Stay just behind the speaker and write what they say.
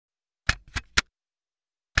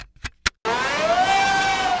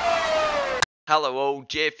Hello all,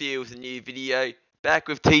 Jeff here with a new video, back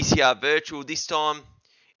with TCR Virtual. This time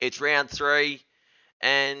it's round 3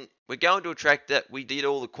 and we're going to a track that we did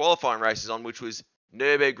all the qualifying races on, which was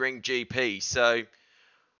Nurburgring GP. So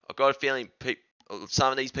I've got a feeling some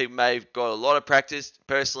of these people may have got a lot of practice.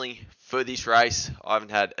 Personally, for this race, I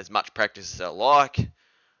haven't had as much practice as I like,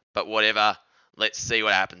 but whatever, let's see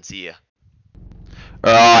what happens here.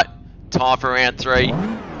 Alright, time for round 3.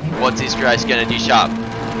 What's this race going to dish up?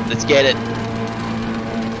 Let's get it.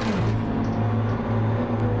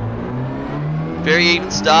 Very even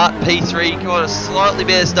start. P3 got a slightly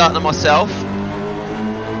better start than myself.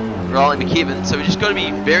 Riley McKibben. So we just got to be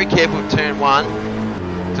very careful at turn 1. So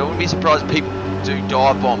I wouldn't be surprised if people do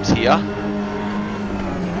dive bombs here.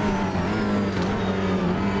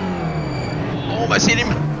 Almost hit him.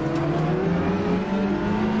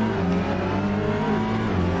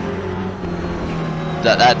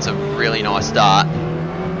 That's a really nice start.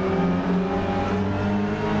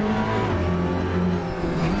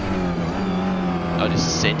 I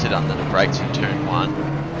just centered under the brakes in turn 1.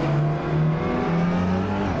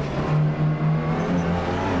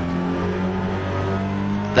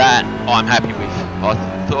 That I'm happy with.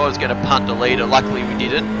 I thought I was going to punt the leader, luckily we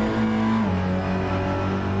didn't.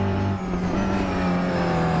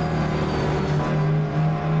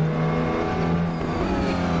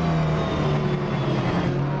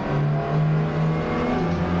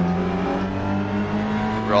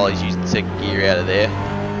 Riley's using second gear out of there.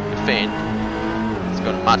 Defend.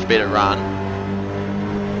 Got a much better run.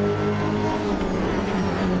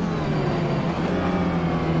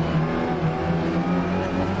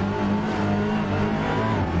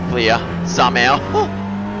 Clear, somehow.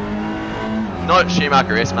 Not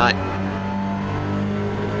Schumacher-esque, mate.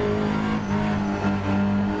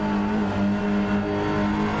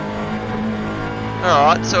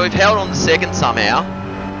 Alright, so we've held on the second somehow.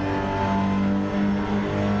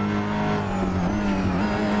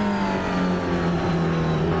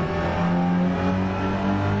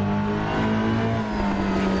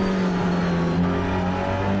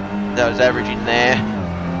 That was averaging there.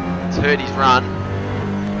 It's hurt his run.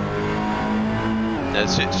 Now,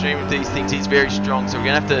 streaming these things, he's very strong, so we're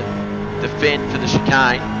going to have to defend for the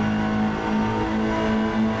chicane.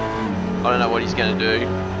 I don't know what he's going to do.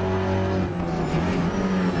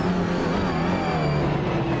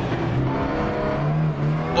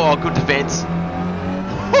 Oh, good defense.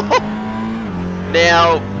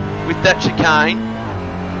 Now, with that chicane,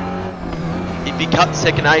 if you cut the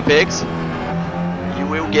second apex, you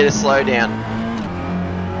will get a slowdown.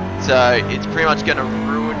 So it's pretty much going to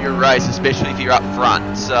ruin your race, especially if you're up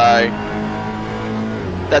front. So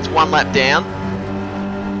that's one lap down.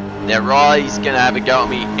 Now Riley's going to have a go at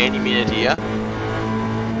me any minute here.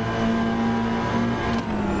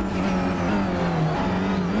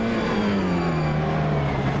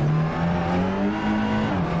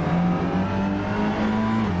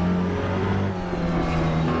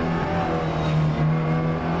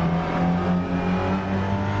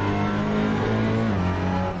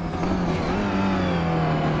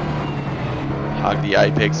 Hug the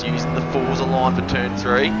apex using the Forza line for turn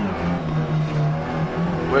 3.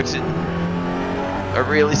 Works in a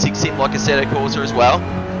realistic sim like a Assetto Corsa as well.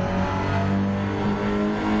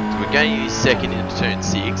 So we're going to use second into turn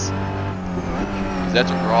 6. Because that's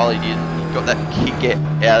what Riley did. He got that kick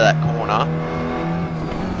out of that corner.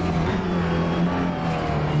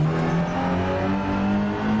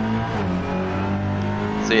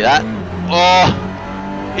 See that? Oh!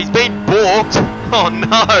 He's been balked! Oh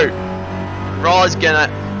no! Riley's gonna...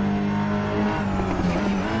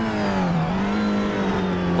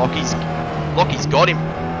 Lockie's got him.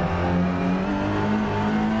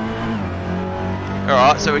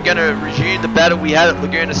 Alright, so we're gonna resume the battle we had at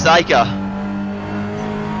Laguna Seca.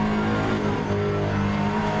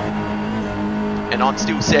 And I'm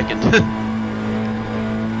still second.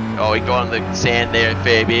 Oh, he got on the sand there a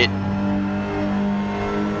fair bit.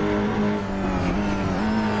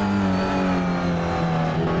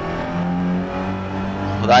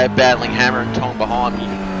 They are battling Hammer and Tong behind me.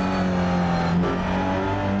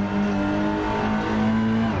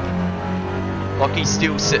 Lockie's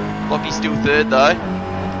still third though.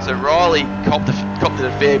 So Riley copped it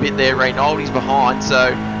a fair bit there. Reynoldi's behind,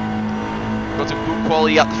 so got some good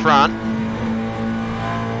quality up the front.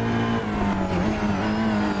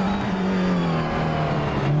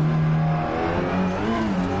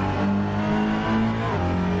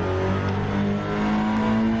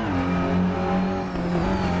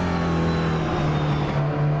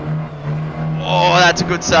 That's a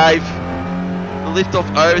good save. The lift off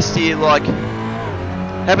oversteer, like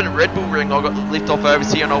happened at Red Bull Ring. I got the lift off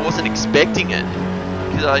oversteer and I wasn't expecting it.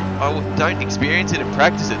 because I don't experience it in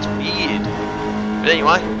practice. It's weird. But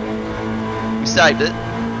anyway, we saved it.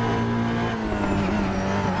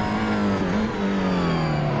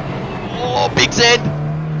 Oh, big send.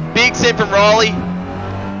 Big send from Riley.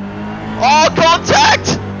 Oh,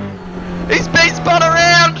 contact! He's been spun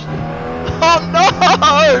around! Oh no!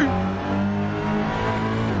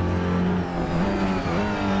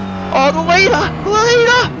 Oh, the leader!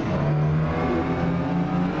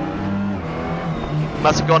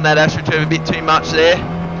 Must have gone that AstroTurf a bit too much there.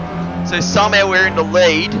 So somehow we're in the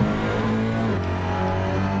lead.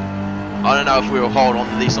 I don't know if we'll hold on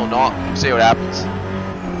to this or not. We'll see what happens.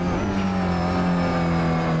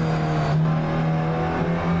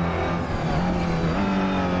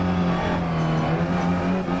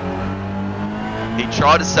 He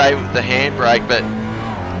tried to save it with the handbrake, but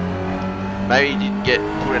maybe he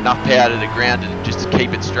didn't put enough power to the ground just to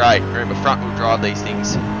keep it straight. Remember, front wheel drive these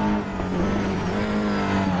things.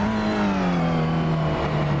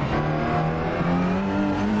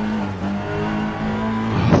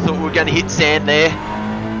 I thought we were going to hit sand there.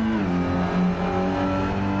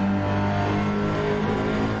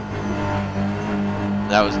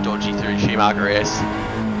 That was dodgy through Schumacher S.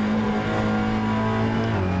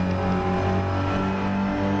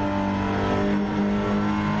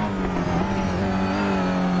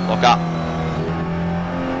 Lock up.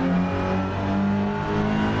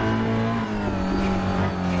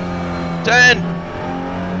 Turn.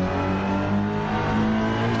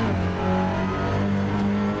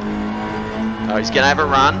 Oh, he's going to have a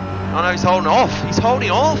run. Oh no, he's holding off. He's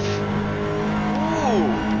holding off.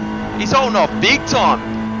 Ooh. He's holding off big time.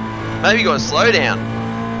 Maybe he got to slow down.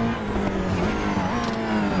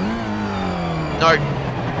 No.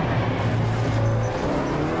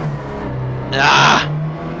 Ah.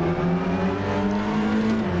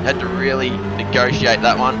 Had to really negotiate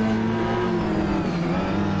that one.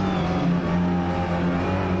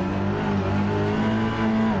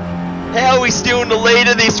 How are we still in the lead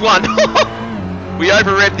of this one? We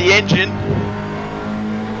over-revved the engine.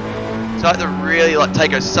 So I have to really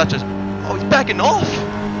take such a... Oh, he's backing off.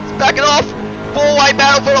 He's backing off. Four-way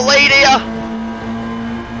battle for the lead here.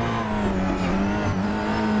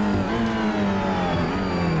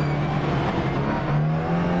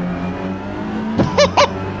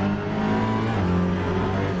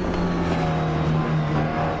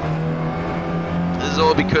 This is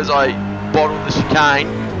all because I bottled the chicane.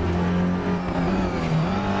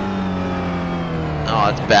 Oh,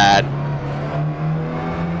 it's bad.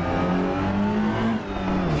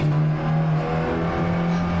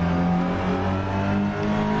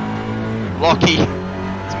 Lockie.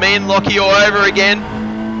 It's me and Lockie all over again.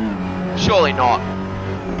 Surely not.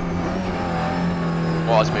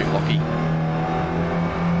 Wise move, Lockie.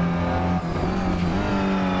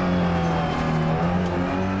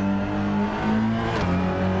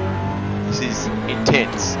 This is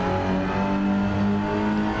intense.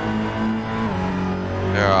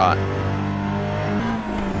 Alright.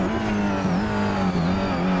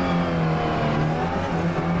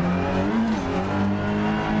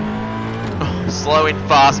 Oh, slowing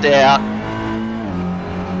fast out.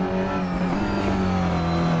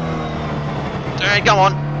 Alright, come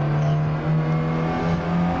on.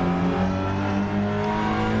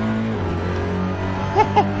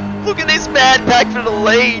 Look at this mad pack for the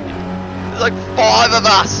lead. There's like 5 of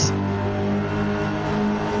us.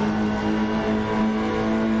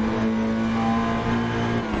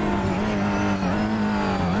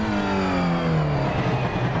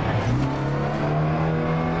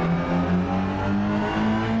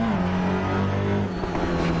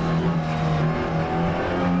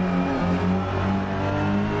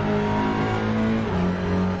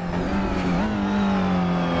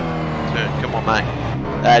 Come on, mate.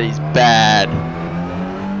 That is bad.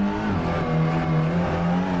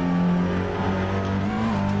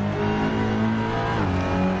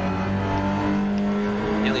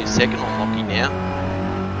 Nearly a second on Lockie now.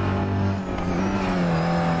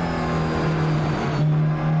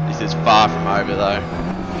 This is far from over though.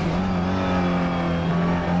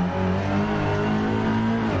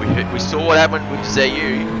 We saw what happened with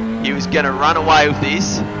ZU. He was going to run away with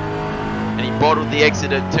this, and he bottled the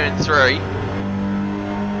exit at turn 3.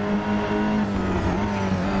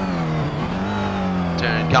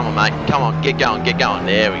 Turn, come on, mate. Come on, get going, get going.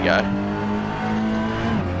 There we go.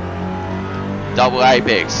 Double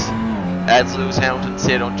apex, as Lewis Hamilton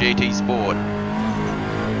said on GT Sport.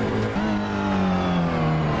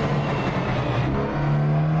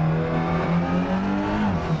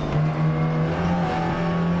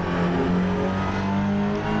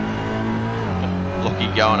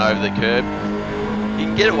 Lockie going over the curb. He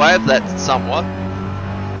can get away with that somewhat.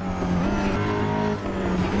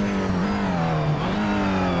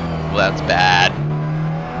 Well, that's bad.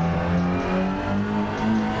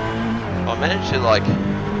 I managed to like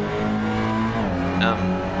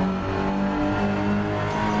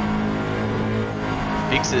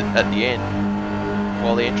fix it at the end.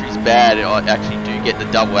 While the entry's bad, I actually do get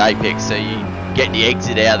the double apex, so you get the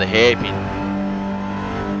exit out of the hairpin,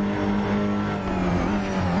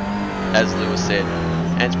 as Lewis said.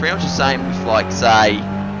 And it's pretty much the same with, like, say,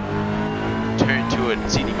 turn 2 at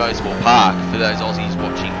Sydney Motorsport Park. For those Aussies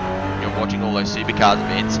watching, watching all those supercars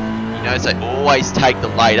events, you notice they always take the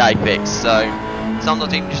late apex. So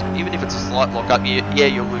sometimes even if it's a slight lock up, yeah,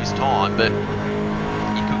 you'll lose time, but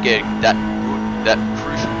you could get that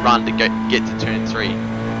crucial run to get to turn 3.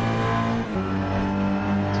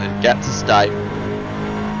 So the gaps are stable.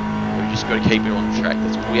 We've just got to keep it on track.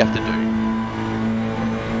 That's all we have to do.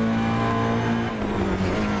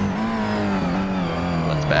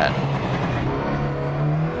 That's bad.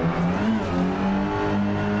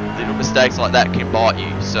 Little mistakes like that can bite you,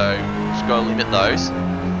 so just got to limit those.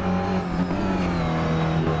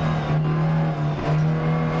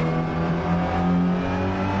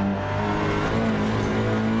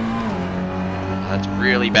 That's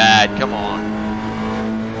really bad, come on.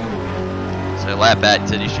 So lap back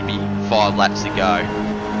said it should be 5 laps to go.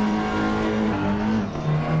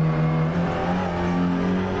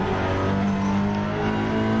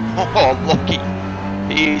 Oh, Lockie.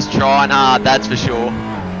 He's trying hard, that's for sure.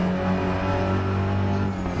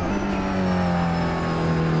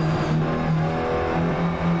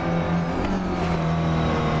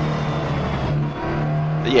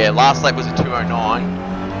 But yeah, last lap was a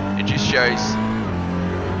 2:09. It just shows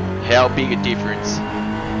how big a difference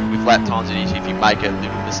with lap times it is if you make a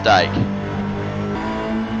little mistake.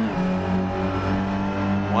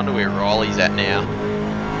 Wonder where Riley's at now.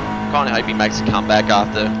 Kind of hope he makes a comeback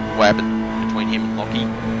after what happened between him and Lockie.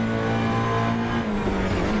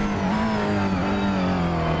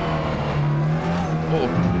 Oh,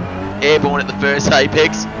 airborne at the first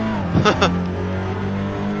apex.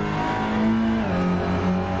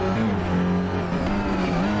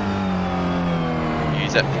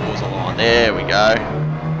 That Forza line. There we go.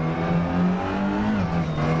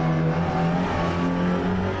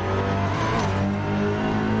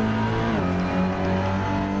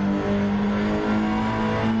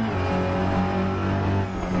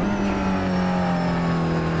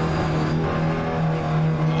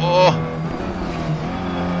 Oh.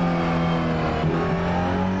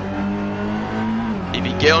 If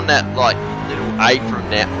you get on that like little apron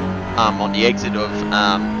now, on the exit of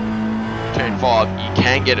turn 5, you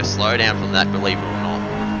can get a slowdown from that, believe it or not.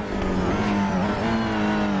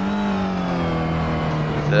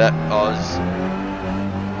 So that I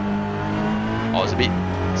was a bit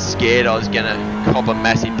scared I was gonna cop a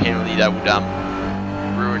massive penalty that would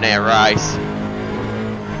ruin our race.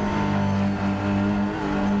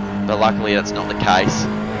 But luckily that's not the case.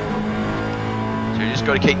 So you just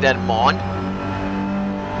got to keep that in mind.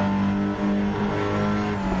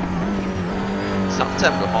 Something's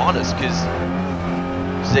happened behind us because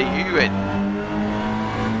ZU and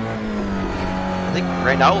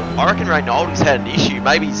I reckon Reynolds had an issue.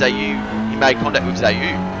 Maybe he made contact with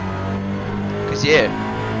ZU. Because yeah,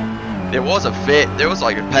 there was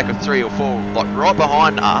like a pack of 3 or 4 like right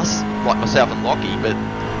behind us, like myself and Lockie, but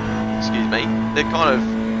excuse me, they kind of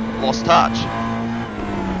lost touch.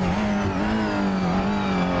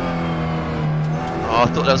 Oh, I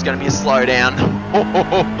thought that was going to be a slowdown.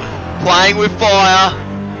 Playing with fire.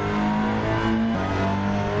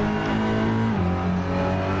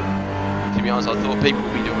 To be honest, I thought people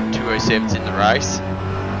would be doing 2:07s in the race.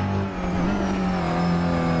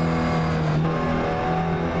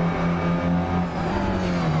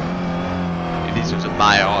 If this was a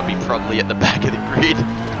male, I'd be probably at the back of the grid,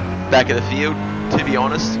 back of the field, to be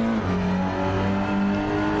honest.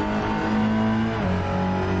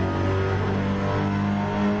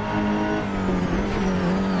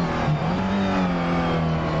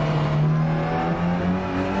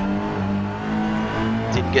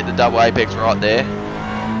 Get the double apex right there.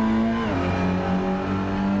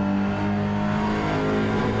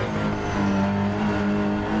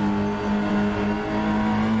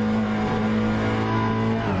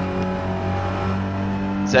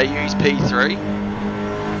 ZU's P3.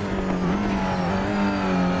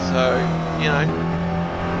 So, you know,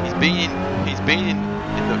 he's been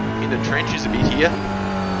in the trenches a bit here.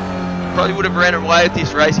 Probably would have ran away with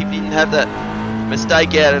this race if he didn't have that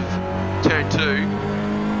mistake out of turn 2.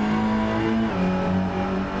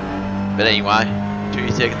 But anyway,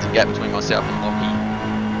 2 seconds of gap between myself and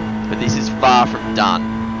Lockie. But this is far from done.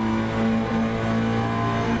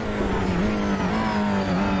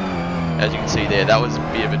 As you can see there, that was a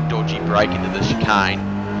bit of a dodgy break into the chicane.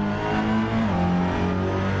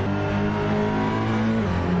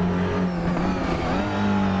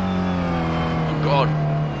 Oh God,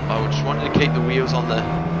 I just wanted to keep the wheels on the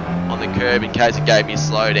curb in case it gave me a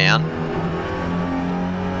slowdown.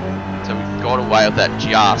 So we got away with that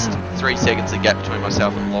just 3 seconds of gap between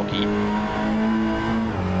myself and Lockie.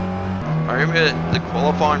 I remember the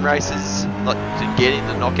qualifying races, like to get in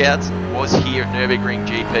the knockouts, was here at Nurburgring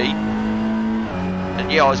GP.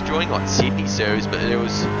 And yeah, I was enjoying like Sydney series, but there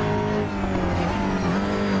was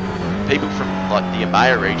people from like the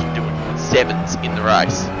EMEA region doing 7s in the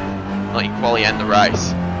race, like in quali and the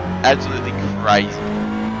race. Absolutely crazy.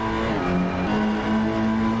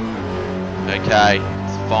 Okay,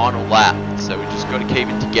 it's the final lap, so we just got to keep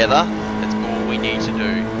it together. That's all we need to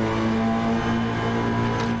do.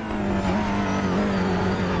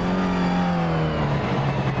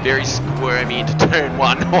 Very squirmy into turn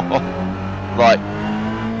 1. Like,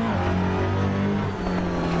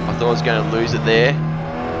 I thought I was going to lose it there.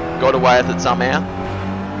 Got away with it somehow.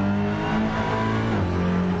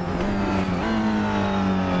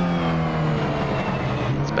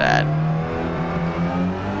 It's bad.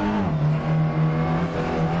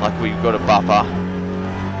 Like we've got a buffer.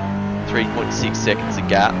 3.6 seconds of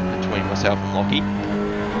gap between myself and Lockie.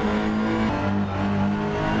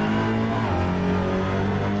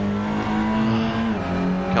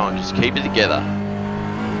 Come on, just keep it together.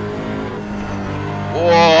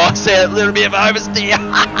 Oh, I see a little bit of oversteer.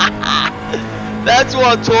 That's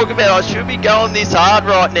what I'm talking about. I should be going this hard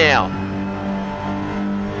right now.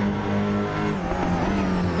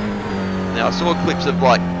 Now I saw clips of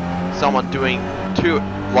like someone doing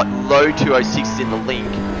low 206s in the link.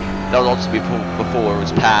 That was obviously before it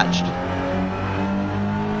was patched.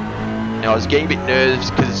 Now I was getting a bit nervous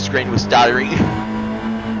because the screen was stuttering.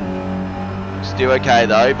 Still okay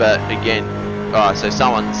though, but again, alright, so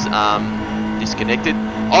someone's disconnected.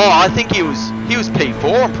 Oh, I think he was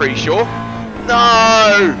P4, I'm pretty sure.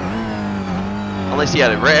 No! Unless he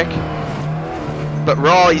had a wreck. But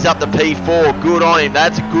Riley's up to P4, good on him,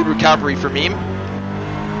 that's a good recovery from him.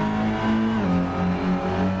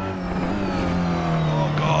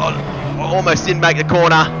 Oh God, I almost didn't make the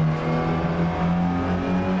corner.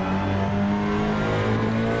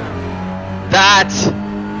 That,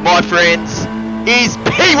 my friends, is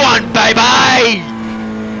P1, baby!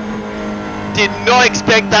 Did not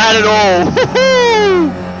expect that at all.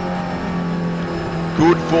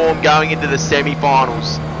 Good form going into the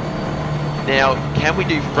semi-finals. Now, can we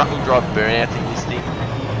do front-wheel drive burnout in this thing?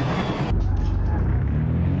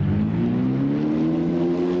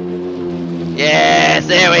 Yes,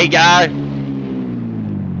 there we go.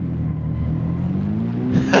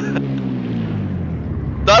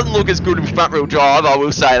 Doesn't look as good with front-wheel drive, I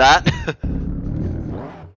will say that.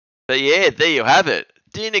 But yeah, there you have it.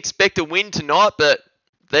 Didn't expect a win tonight, but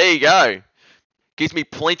there you go. Gives me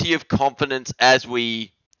plenty of confidence as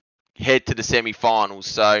we head to the semi-finals.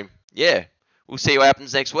 So yeah, we'll see what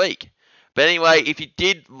happens next week. But anyway, if you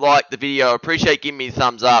did like the video, I appreciate giving me a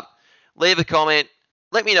thumbs up. Leave a comment.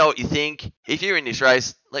 Let me know what you think. If you're in this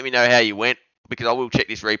race, let me know how you went, because I will check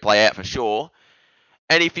this replay out for sure.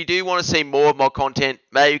 And if you do want to see more of my content,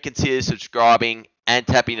 maybe consider subscribing and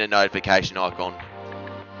tapping the notification icon.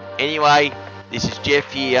 Anyway, this is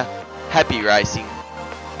Jeff here. Happy racing.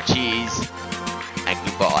 Cheers and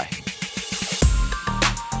goodbye.